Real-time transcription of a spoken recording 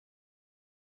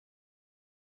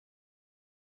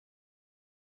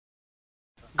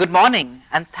Good morning,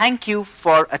 and thank you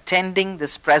for attending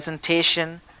this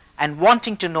presentation and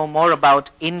wanting to know more about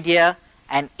India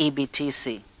and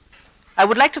EBTC. I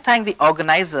would like to thank the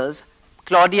organizers,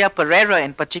 Claudia Pereira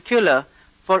in particular,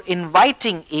 for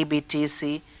inviting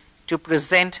EBTC to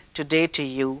present today to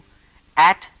you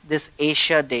at this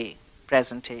Asia Day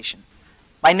presentation.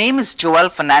 My name is Joel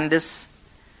Fernandes,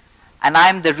 and I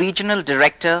am the Regional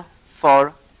Director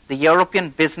for the European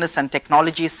Business and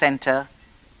Technology Center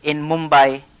in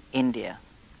Mumbai, India.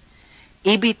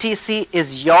 EBTC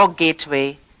is your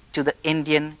gateway to the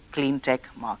Indian cleantech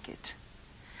market.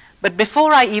 But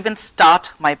before I even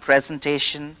start my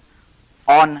presentation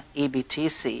on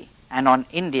EBTC and on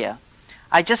India,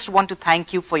 I just want to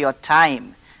thank you for your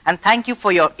time and thank you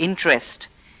for your interest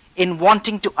in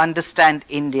wanting to understand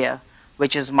India,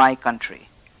 which is my country.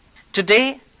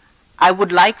 Today, I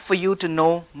would like for you to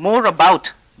know more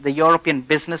about the European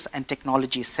Business and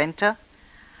Technology Center.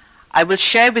 I will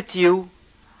share with you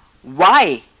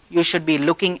why you should be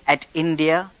looking at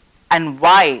India and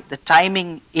why the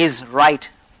timing is right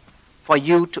for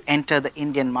you to enter the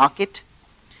Indian market.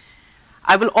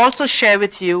 I will also share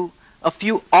with you a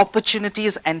few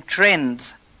opportunities and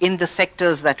trends in the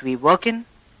sectors that we work in.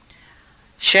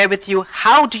 Share with you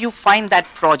how do you find that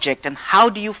project and how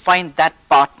do you find that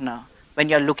partner when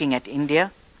you're looking at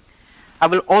India. I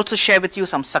will also share with you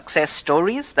some success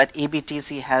stories that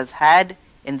EBTC has had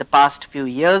in the past few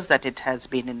years that it has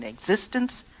been in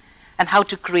existence, and how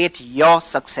to create your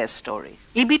success story.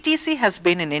 EBTC has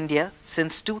been in India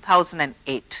since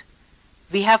 2008.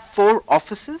 We have 4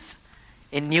 offices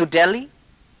in New Delhi,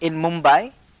 in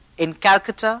Mumbai, in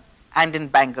Calcutta, and in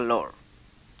Bangalore.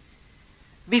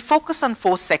 We focus on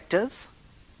 4 sectors: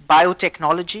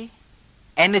 biotechnology,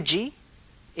 energy,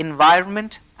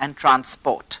 environment, and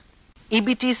transport.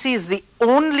 EBTC is the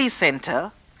only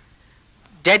center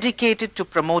dedicated to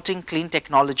promoting clean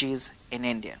technologies in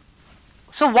India.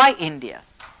 So why India?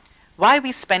 Why are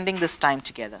we spending this time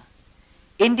together?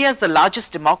 India is the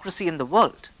largest democracy in the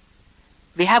world.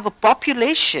 We have a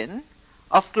population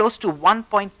of close to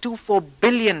 1.24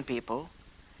 billion people,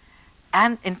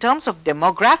 and in terms of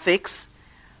demographics,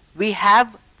 we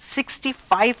have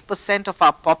 65% of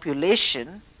our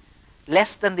population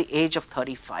less than the age of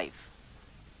 35.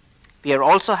 We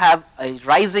also have a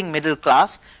rising middle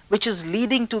class, which is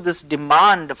leading to this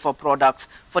demand for products,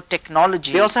 for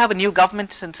technology. We also have a new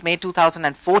government since May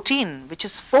 2014, which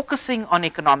is focusing on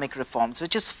economic reforms,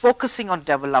 which is focusing on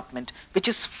development, which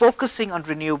is focusing on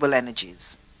renewable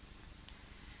energies.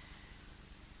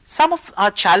 Some of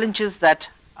our challenges that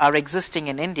are existing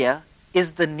in India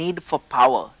is the need for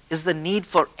power, is the need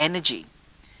for energy.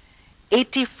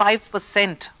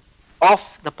 85%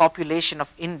 of the population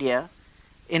of India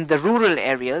in the rural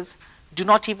areas do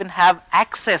not even have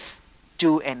access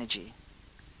to energy.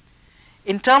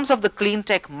 In terms of the clean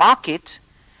tech market,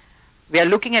 we are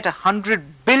looking at $100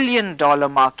 billion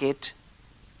market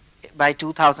by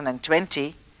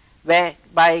 2020,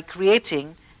 by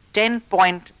creating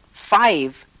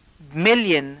 10.5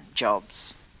 million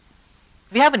jobs.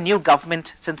 We have a new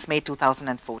government since May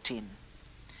 2014.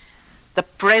 The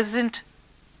present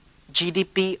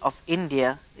GDP of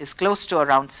India is close to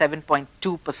around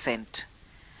 7.2%.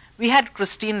 We had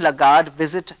Christine Lagarde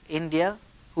visit India,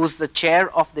 who is the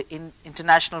chair of the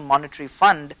International Monetary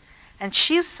Fund, and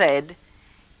she said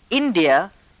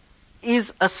India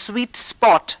is a sweet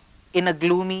spot in a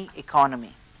gloomy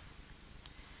economy.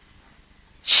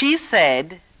 She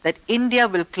said that India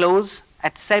will close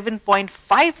at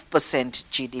 7.5%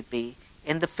 GDP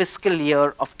in the fiscal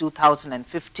year of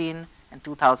 2015 and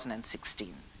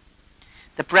 2016.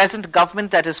 The present government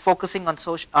that is focusing on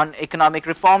economic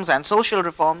reforms and social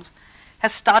reforms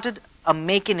has started a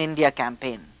Make in India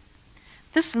campaign.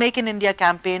 This Make in India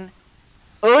campaign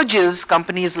urges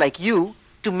companies like you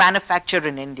to manufacture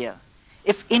in India.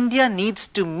 If India needs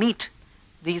to meet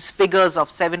these figures of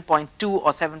 7.2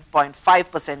 or 7.5%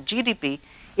 GDP,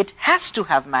 it has to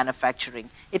have manufacturing.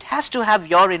 It has to have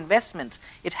your investments.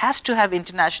 It has to have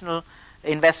international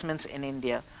investments in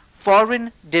India.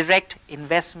 Foreign direct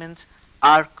investments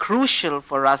are crucial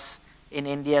for us in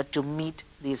India to meet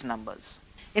these numbers.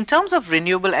 In terms of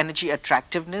renewable energy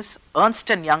attractiveness, Ernst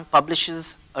 & Young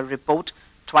publishes a report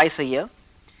twice a year.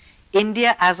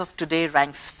 India, as of today,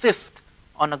 ranks 5th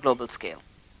on a global scale.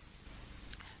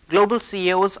 Global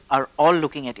CEOs are all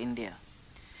looking at India.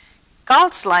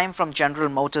 Carl Slime from General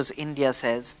Motors India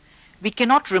says, "We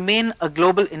cannot remain a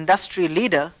global industry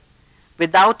leader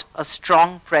without a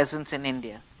strong presence in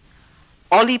India."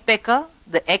 Ollie Pecker,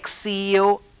 the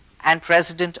ex-CEO and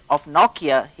president of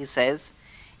Nokia, he says,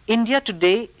 "India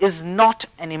today is not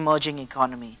an emerging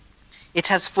economy. It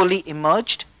has fully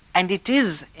emerged and it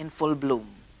is in full bloom.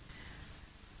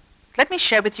 Let me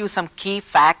share with you some key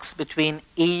facts between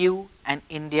EU and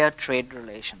India trade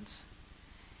relations.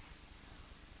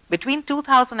 Between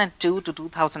 2002 to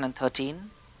 2013,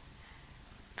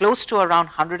 close to around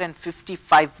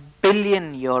 155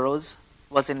 billion euros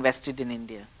was invested in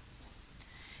India.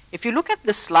 If you look at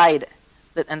this slide,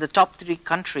 and the top three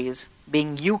countries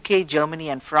being UK, Germany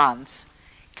and France,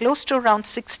 close to around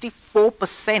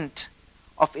 64%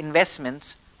 of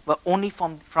investments were only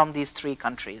from these three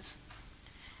countries.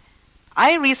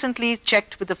 I recently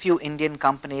checked with a few Indian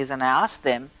companies and I asked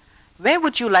them, where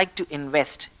would you like to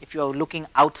invest if you are looking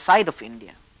outside of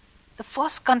India? The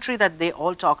first country that they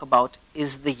all talk about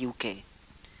is the UK.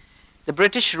 The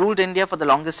British ruled India for the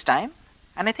longest time,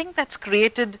 and I think that's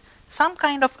created some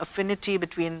kind of affinity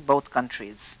between both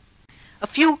countries. A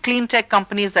few clean tech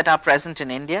companies that are present in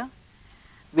India.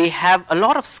 We have a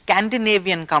lot of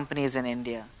Scandinavian companies in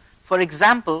India. For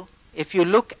example, if you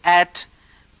look at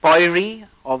Poiri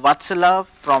or Vatsala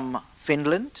from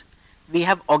Finland, we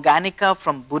have Organica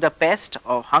from Budapest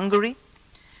or Hungary,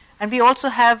 and we also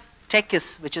have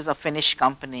Tekis, which is a Finnish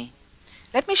company.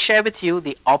 Let me share with you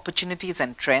the opportunities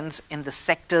and trends in the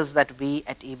sectors that we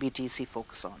at EBTC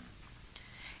focus on.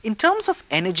 In terms of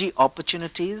energy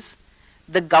opportunities,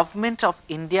 the government of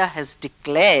India has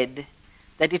declared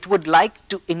that it would like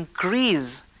to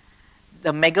increase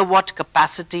the megawatt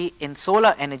capacity in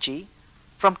solar energy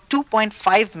from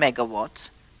 2.5 megawatts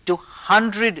to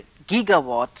 100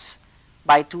 gigawatts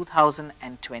by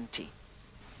 2020.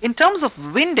 In terms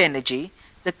of wind energy,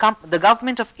 the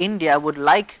government of India would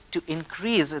like to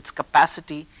increase its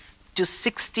capacity to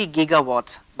 60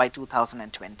 gigawatts by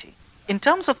 2020. In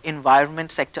terms of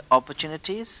environment sector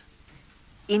opportunities,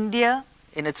 India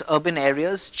in its urban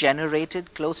areas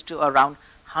generated close to around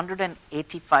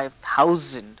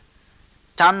 185,000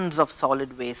 tons of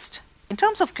solid waste. In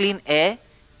terms of clean air,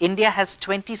 India has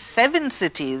 27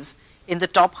 cities in the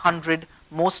top 100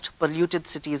 most polluted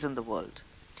cities in the world.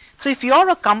 So if you're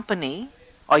a company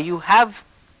or you have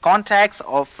contacts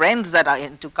or friends that are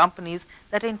into companies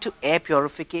that are into air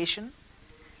purification,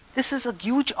 this is a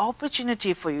huge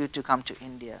opportunity for you to come to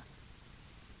India.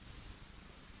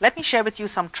 Let me share with you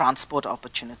some transport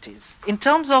opportunities. In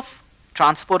terms of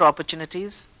transport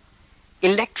opportunities,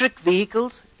 electric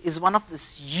vehicles is one of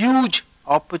this huge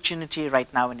opportunity right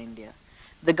now in India.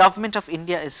 The government of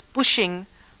India is pushing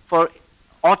for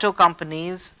auto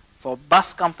companies, for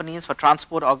bus companies, for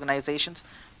transport organizations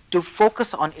to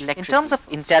focus on electric vehicles. In terms of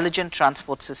intelligent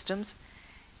transport systems,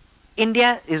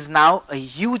 India is now a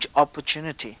huge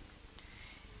opportunity.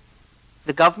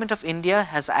 The government of India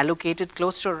has allocated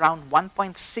close to around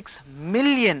 1.6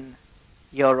 million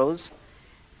euros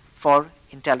for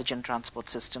intelligent transport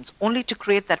systems, only to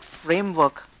create that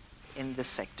framework in this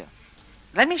sector.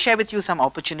 Let me share with you some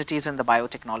opportunities in the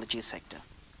biotechnology sector.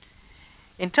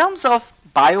 In terms of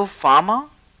biopharma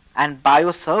and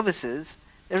bioservices,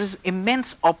 there is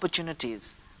immense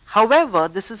opportunities. However,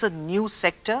 this is a new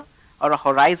sector or a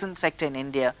horizon sector in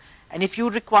India, and if you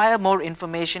require more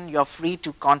information, you're free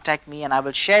to contact me and I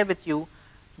will share with you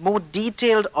more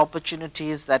detailed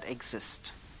opportunities that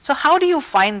exist. So how do you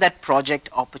find that project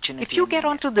opportunity? If you get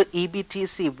onto the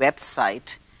EBTC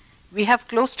website, we have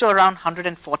close to around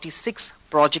 146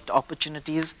 project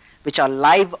opportunities which are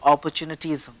live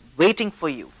opportunities waiting for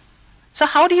you. So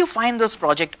how do you find those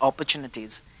project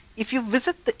opportunities? If you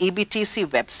visit the EBTC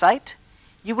website,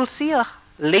 you will see a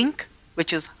link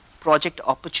which is project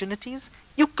opportunities.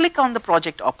 You click on the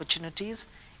project opportunities.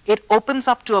 It opens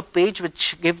up to a page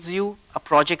which gives you a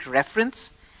project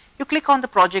reference. You click on the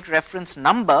project reference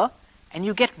number and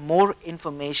you get more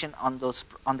information on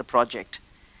the project.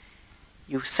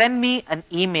 You send me an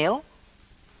email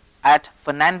at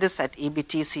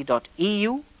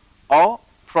fernandes@ebtc.eu or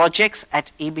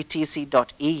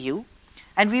projects@ebtc.eu,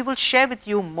 and we will share with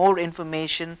you more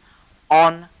information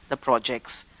on the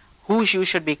projects, who you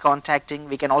should be contacting.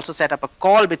 We can also set up a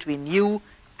call between you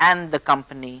and the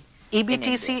company.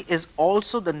 EBTC is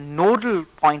also the nodal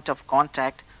point of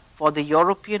contact for the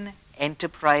European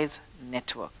Enterprise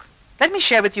Network. Let me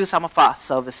share with you some of our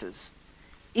services.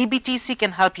 EBTC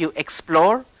can help you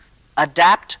explore,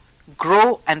 adapt,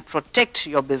 grow and protect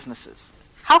your businesses.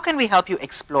 How can we help you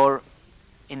explore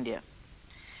India?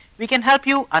 We can help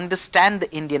you understand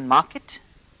the Indian market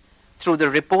through the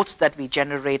reports that we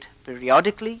generate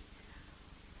periodically,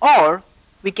 or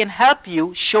we can help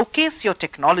you showcase your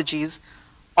technologies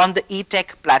on the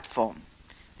eTech platform.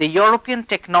 The European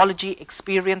Technology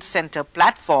Experience Center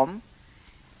platform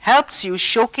helps you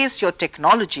showcase your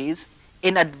technologies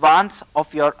in advance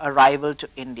of your arrival to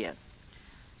India.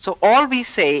 So all we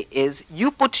say is you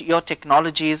put your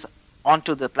technologies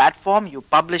onto the platform, you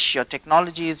publish your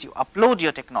technologies, you upload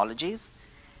your technologies,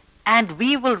 and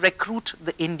we will recruit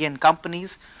the Indian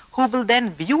companies who will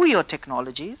then view your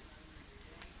technologies,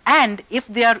 and if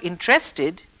they are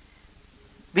interested,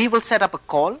 we will set up a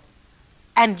call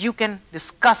and you can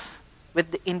discuss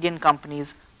with the Indian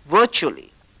companies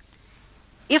virtually.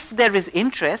 If there is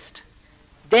interest,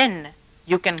 then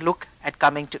you can look at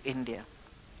coming to India.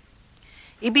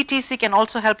 EBTC can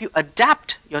also help you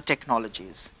adapt your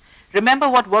technologies. Remember,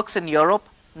 what works in Europe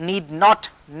need not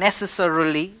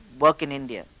necessarily work in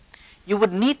India. You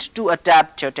would need to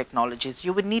adapt your technologies.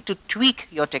 You would need to tweak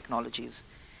your technologies.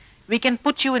 We can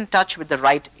put you in touch with the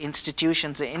right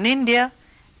institutions in India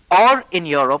or in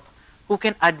Europe who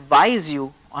can advise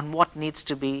you on what needs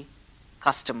to be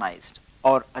customized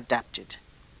or adapted.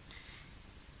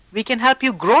 We can help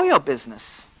you grow your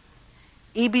business.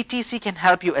 EBTC can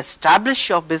help you establish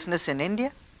your business in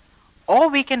India, or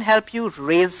we can help you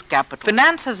raise capital.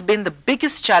 Finance has been the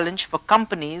biggest challenge for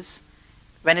companies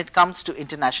when it comes to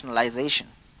internationalization.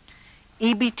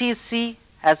 EBTC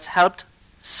has helped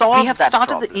solve that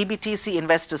problem. We have started the EBTC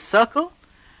Investor Circle,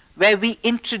 where we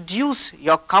introduce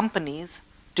your companies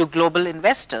to global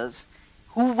investors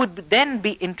who would then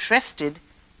be interested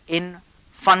in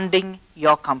funding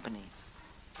your companies.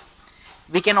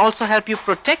 We can also help you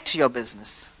protect your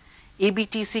business.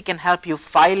 EBTC can help you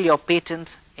file your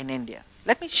patents in India.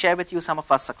 Let me share with you some of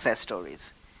our success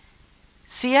stories.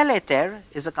 CLETER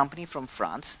is a company from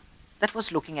France that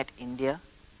was looking at India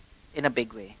in a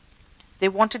big way. They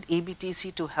wanted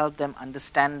EBTC to help them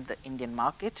understand the Indian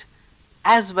market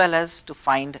as well as to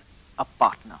find a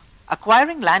partner.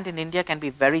 Acquiring land in India can be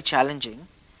very challenging,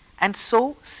 and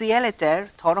so CLETER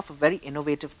thought of a very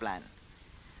innovative plan.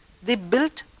 They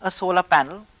built a solar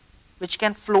panel which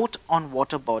can float on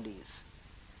water bodies.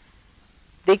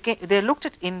 They looked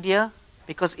at India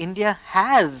because India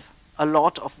has a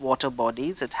lot of water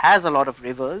bodies, it has a lot of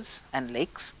rivers and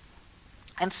lakes,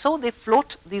 and so they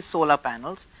float these solar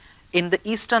panels in the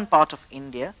eastern part of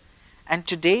India, and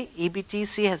today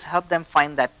EBTC has helped them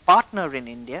find that partner in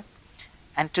India,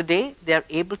 and today they are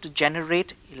able to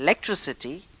generate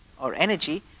electricity or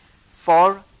energy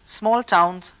for small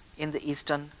towns in the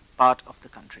eastern part of the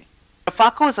country.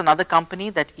 Rafaco is another company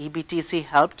that EBTC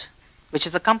helped, which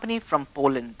is a company from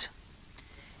Poland.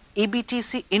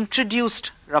 EBTC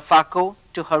introduced Rafaco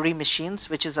to Hurry Machines,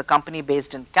 which is a company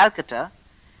based in Calcutta,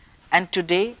 and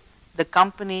today the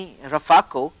company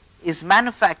Rafaco is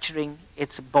manufacturing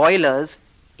its boilers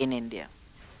in India.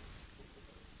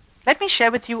 Let me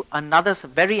share with you another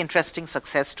very interesting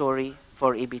success story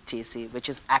for EBTC, which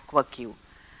is AquaQ.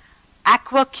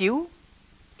 AquaQ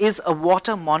is a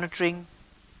water monitoring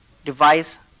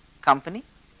device company.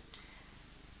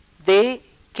 They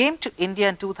came to India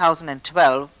in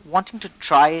 2012 wanting to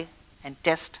try and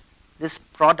test this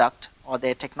product or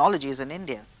their technologies in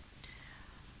India.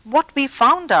 What we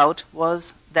found out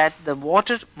was that the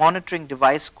water monitoring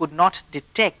device could not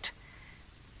detect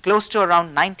close to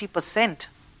around 90%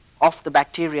 of the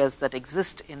bacteria that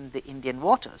exist in the Indian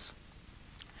waters.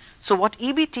 So what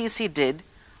EBTC did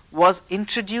was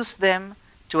introduce them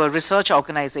to a research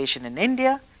organization in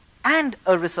India and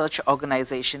a research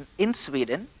organization in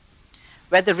Sweden,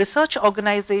 where the research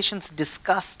organizations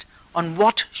discussed on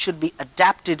what should be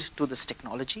adapted to this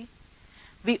technology.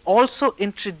 We also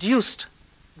introduced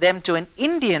them to an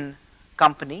Indian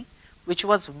company which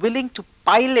was willing to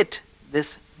pilot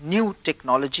this new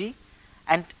technology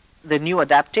and the new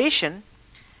adaptation,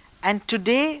 and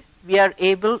today we are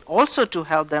able also to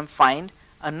help them find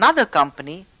another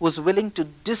company who is willing to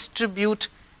distribute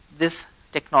this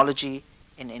technology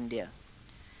in India.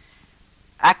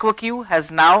 AquaQ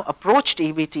has now approached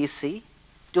EBTC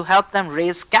to help them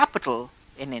raise capital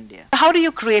in India. How do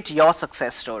you create your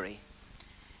success story?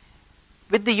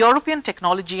 With the European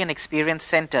Technology and Experience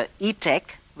Center,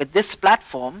 ETech, with this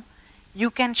platform, you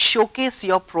can showcase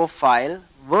your profile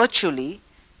virtually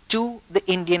to the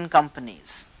Indian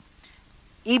companies.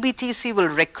 EBTC will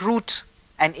recruit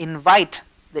and invite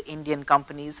the Indian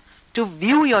companies to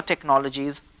view your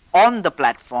technologies on the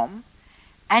platform,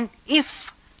 and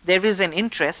if there is an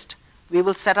interest, we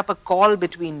will set up a call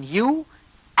between you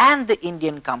and the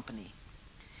Indian company.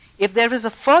 If there is a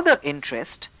further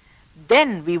interest,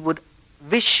 then we would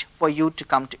wish for you to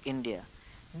come to India.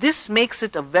 This makes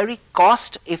it a very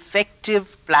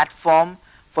cost-effective platform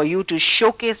for you to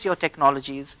showcase your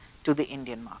technologies to the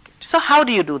Indian market. So how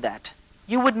do you do that?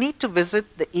 You would need to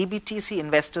visit the EBTC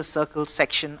Investor Circle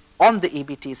section on the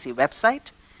EBTC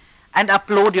website and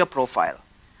upload your profile.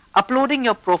 Uploading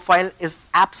your profile is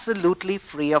absolutely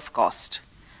free of cost.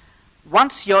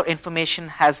 Once your information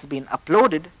has been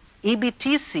uploaded,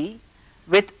 EBTC,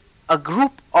 with a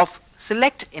group of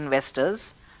select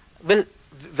investors will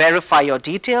verify your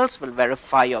details, will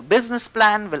verify your business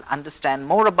plan, will understand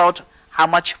more about how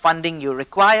much funding you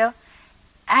require,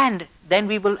 and then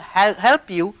we will help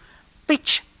you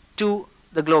pitch to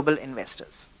the global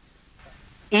investors.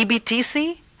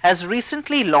 EBTC has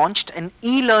recently launched an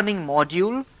e-learning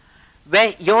module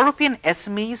where European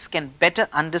SMEs can better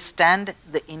understand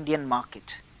the Indian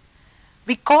market.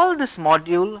 We call this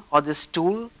module or this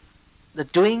tool the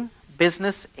Doing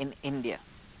Business in India.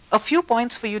 A few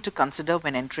points for you to consider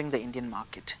when entering the Indian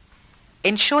market.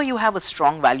 Ensure you have a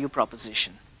strong value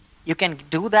proposition. You can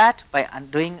do that by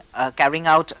carrying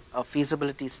out a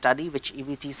feasibility study, which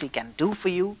EBTC can do for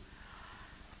you.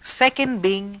 Second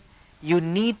being, you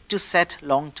need to set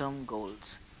long-term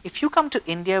goals. If you come to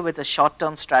India with a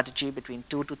short-term strategy between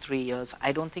 2 to 3 years,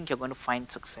 I don't think you're going to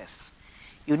find success.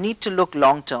 You need to look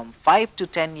long-term. 5 to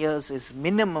 10 years is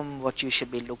minimum what you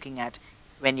should be looking at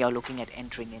when you're looking at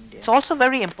entering India. It's also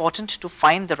very important to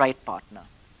find the right partner.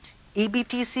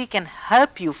 EBTC can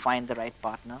help you find the right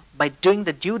partner by doing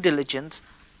the due diligence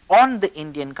on the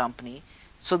Indian company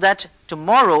so that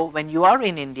tomorrow when you are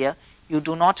in India, you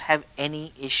do not have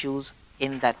any issues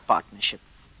in that partnership.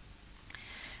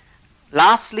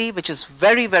 Lastly, which is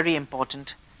very, very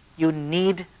important, you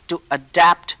need to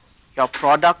adapt your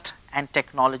product and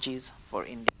technologies for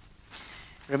India.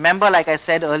 Remember, like I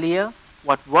said earlier,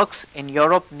 what works in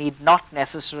Europe need not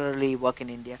necessarily work in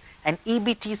India, and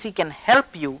EBTC can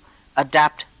help you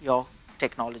adapt your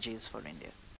technologies for India.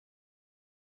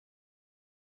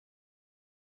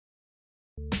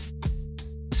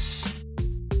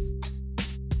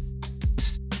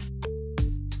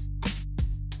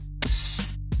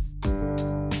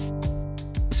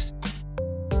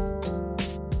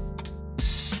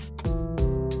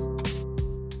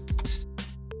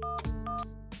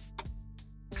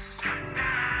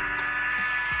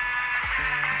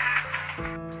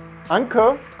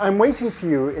 Ankur, I'm waiting for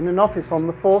you in an office on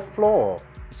the 4th floor.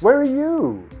 Where are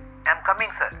you? I'm coming,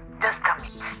 sir. Just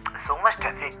coming. So much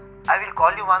traffic. I will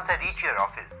call you once I reach your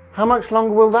office. How much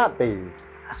longer will that be?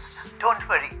 Don't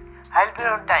worry. I'll be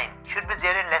on time. Should be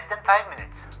there in less than 5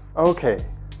 minutes. Okay.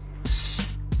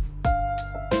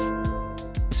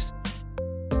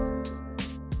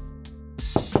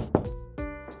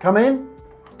 Come in.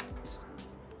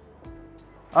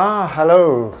 Ah,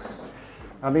 hello.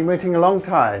 I've been waiting a long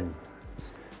time.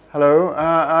 Hello,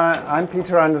 I'm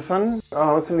Peter Anderson.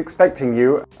 I wasn't expecting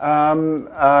you.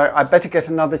 I'd better get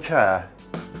another chair.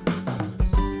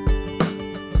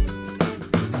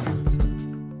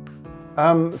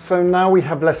 So now we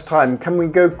have less time. Can we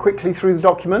go quickly through the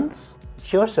documents?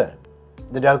 Sure, sir.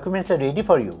 The documents are ready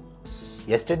for you.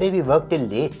 Yesterday we worked till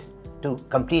late to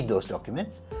complete those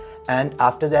documents. And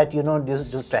after that, you know, due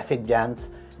to traffic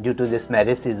jams, due to this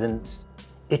marriage season,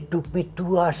 it took me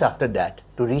 2 hours after that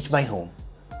to reach my home.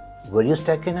 Were you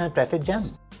stuck in a traffic jam?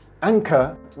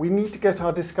 Ankur, we need to get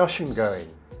our discussion going.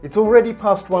 It's already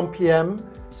past 1 p.m.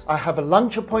 I have a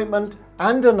lunch appointment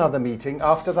and another meeting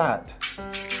after that.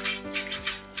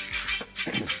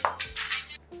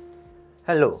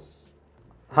 Hello.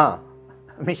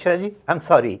 Mishra ji, I'm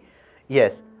sorry.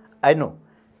 Yes, I know.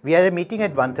 We are meeting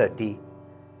at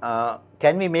 1:30.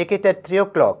 Can we make it at 3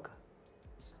 o'clock?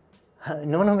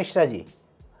 No, Mishra ji.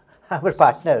 Our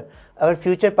partner, our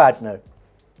future partner,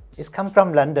 is come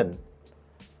from London.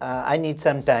 I need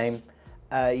some time.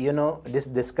 You know, these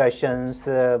discussions,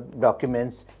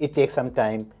 documents, it takes some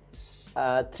time.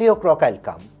 3 o'clock I'll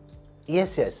come.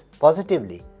 Yes,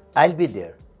 positively. I'll be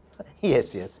there.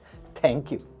 Yes.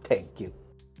 Thank you.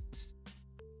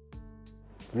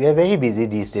 We are very busy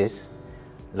these days.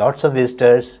 Lots of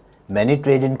visitors, many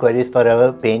trade inquiries for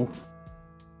our paint.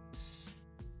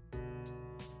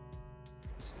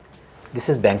 This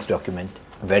is bank's document,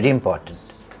 very important.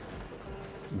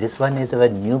 This one is our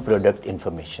new product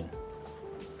information.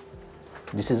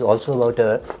 This is also about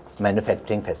our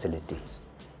manufacturing facility.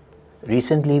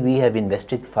 Recently, we have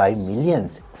invested 5 million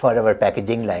for our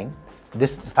packaging line.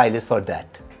 This file is for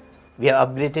that. We have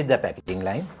upgraded the packaging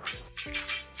line.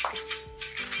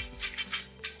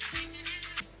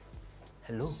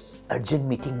 Hello, urgent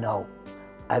meeting now.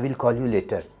 I will call you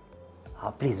later.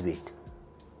 Please wait.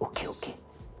 Okay.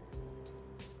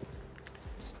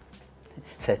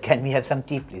 Sir, can we have some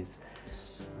tea, please?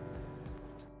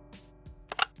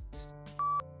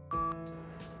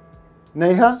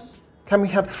 Neha, can we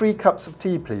have 3 cups of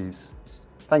tea, please?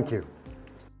 Thank you.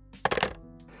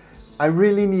 I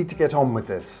really need to get on with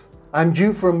this. I'm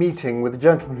due for a meeting with a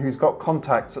gentleman who's got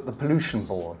contacts at the Pollution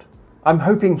Board. I'm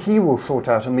hoping he will sort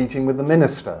out a meeting with the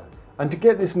Minister. And to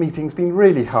get this meeting's been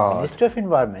really hard. Minister of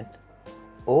Environment?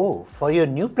 Oh, for your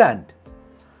new plant?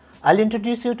 I'll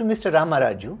introduce you to Mr.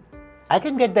 Ramaraju. I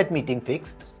can get that meeting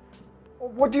fixed.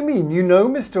 What do you mean? You know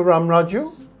Mr.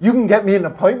 Ramraju? You can get me an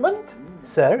appointment?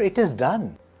 Sir, it is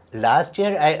done. Last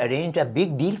year I arranged a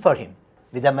big deal for him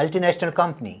with a multinational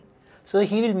company. So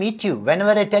he will meet you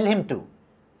whenever I tell him to.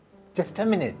 Just a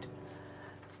minute.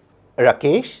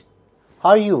 Rakesh, how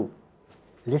are you?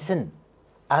 Listen,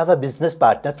 I have a business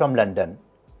partner from London.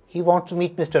 He wants to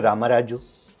meet Mr. Ramaraju.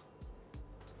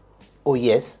 Oh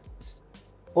yes?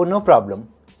 Oh, no problem.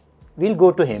 We'll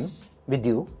go to him with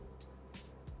you.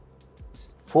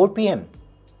 4 p.m.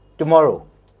 tomorrow.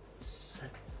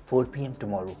 4 p.m.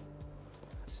 tomorrow.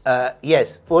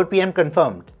 Yes, 4 p.m.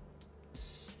 confirmed.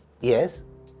 Yes.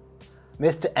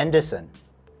 Mr. Anderson.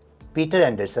 Peter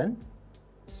Anderson.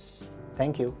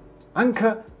 Thank you.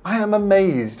 Anka, I am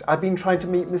amazed. I've been trying to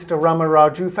meet Mr.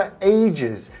 Ramaraju for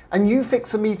ages, and you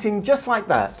fix a meeting just like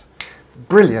that.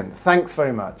 Brilliant. Thanks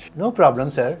very much. No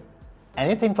problem, sir.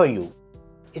 Anything for you.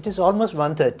 It is almost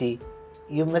 1:30.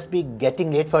 You must be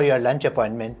getting late for your lunch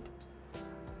appointment.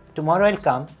 Tomorrow I'll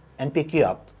come and pick you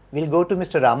up. We'll go to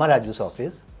Mr. Ramaraju's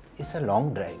office. It's a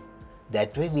long drive.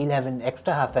 That way we'll have an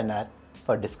extra half an hour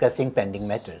for discussing pending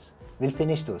matters. We'll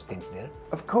finish those things there.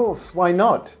 Of course, why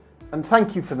not? And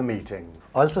thank you for the meeting.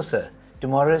 Also, sir,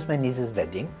 tomorrow is my niece's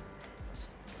wedding.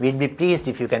 We'll be pleased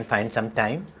if you can find some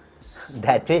time.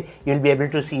 That way you'll be able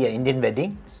to see an Indian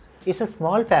wedding. It's a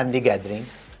small family gathering.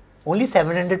 Only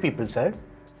 700 people, sir.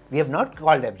 We have not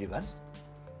called everyone.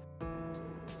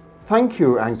 Thank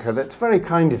you, Anka. That's very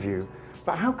kind of you.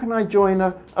 But how can I join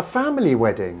a family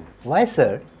wedding? Why,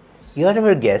 sir? You're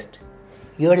our guest.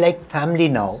 You're like family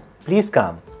now. Please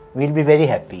come. We'll be very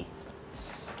happy.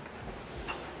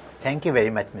 Thank you very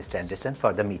much, Mr. Anderson,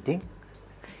 for the meeting.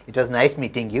 It was nice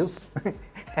meeting you.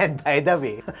 And by the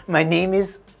way, my name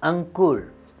is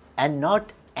Ankur and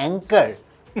not Anchor.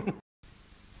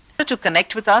 To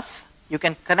connect with us, you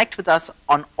can connect with us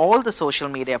on all the social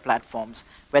media platforms,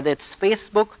 whether it's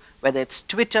Facebook, whether it's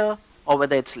Twitter, or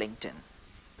whether it's LinkedIn.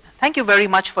 Thank you very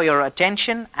much for your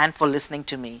attention and for listening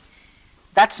to me.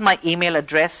 That's my email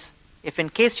address. If in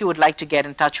case you would like to get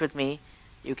in touch with me,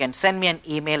 you can send me an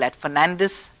email at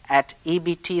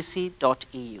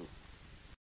fernandes@ebtc.eu.